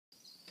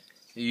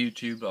Hey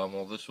YouTube,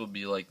 well this will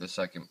be like the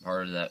second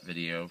part of that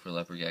video for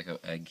leopard gecko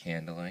egg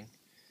handling.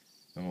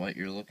 And what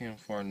you're looking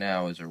for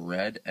now is a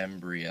red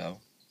embryo.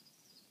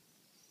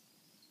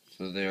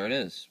 So there it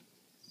is.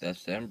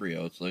 That's the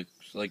embryo. It looks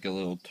like a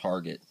little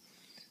target.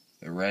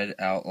 A red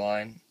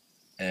outline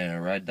and a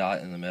red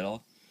dot in the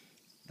middle.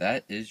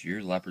 That is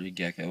your leopard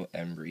gecko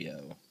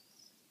embryo.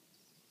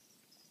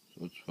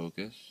 So let's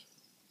focus.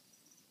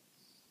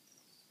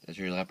 That's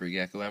your leopard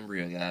gecko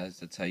embryo, guys.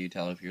 That's how you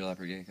tell if your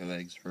leopard gecko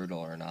egg's fertile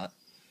or not.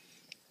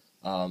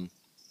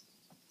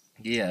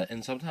 Yeah,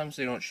 and sometimes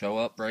they don't show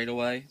up right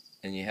away,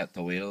 and you have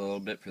to wait a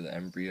little bit for the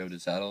embryo to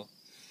settle.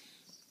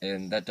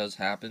 And that does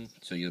happen,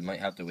 so you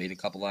might have to wait a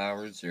couple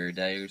hours or a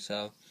day or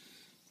so.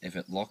 If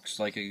it looks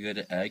like a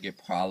good egg,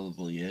 it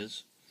probably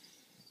is.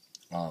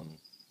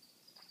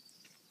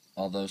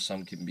 Although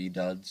some can be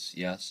duds,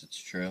 yes,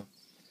 it's true.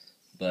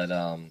 But,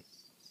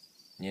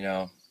 you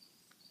know,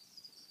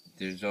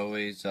 there's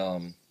always,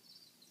 those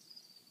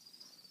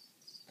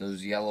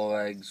yellow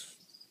eggs,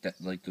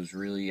 like those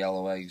really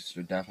yellow eggs,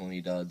 are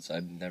definitely duds.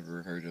 I've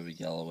never heard of a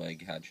yellow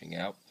egg hatching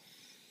out.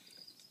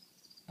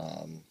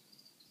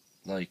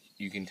 Like,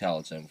 you can tell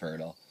it's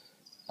infertile.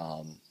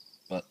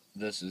 But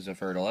this is a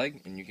fertile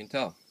egg, and you can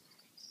tell.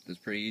 It's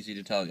pretty easy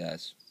to tell,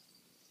 guys.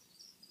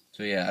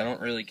 So yeah, I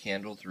don't really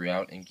candle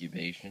throughout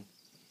incubation.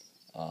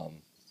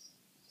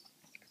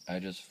 I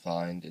just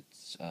find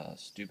it's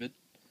stupid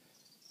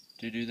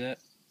to do that,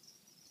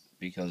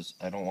 because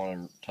I don't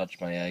want to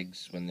touch my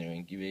eggs when they're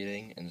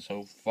incubating, and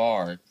so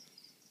far,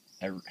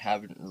 I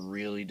haven't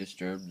really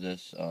disturbed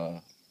these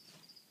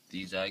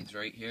eggs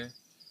right here,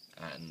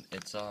 and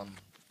it's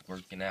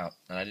working out.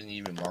 And I didn't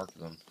even mark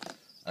them.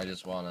 I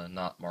just want to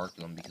not mark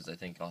them because I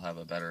think I'll have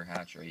a better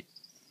hatch rate.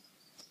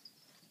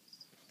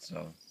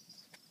 So,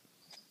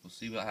 we'll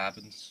see what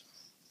happens.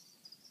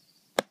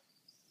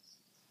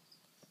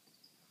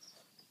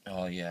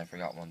 Oh yeah, I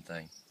forgot one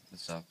thing.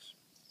 This sucks.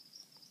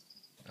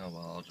 Oh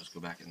well, I'll just go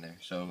back in there.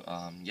 So,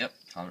 yep,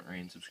 comment, rate,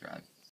 and subscribe.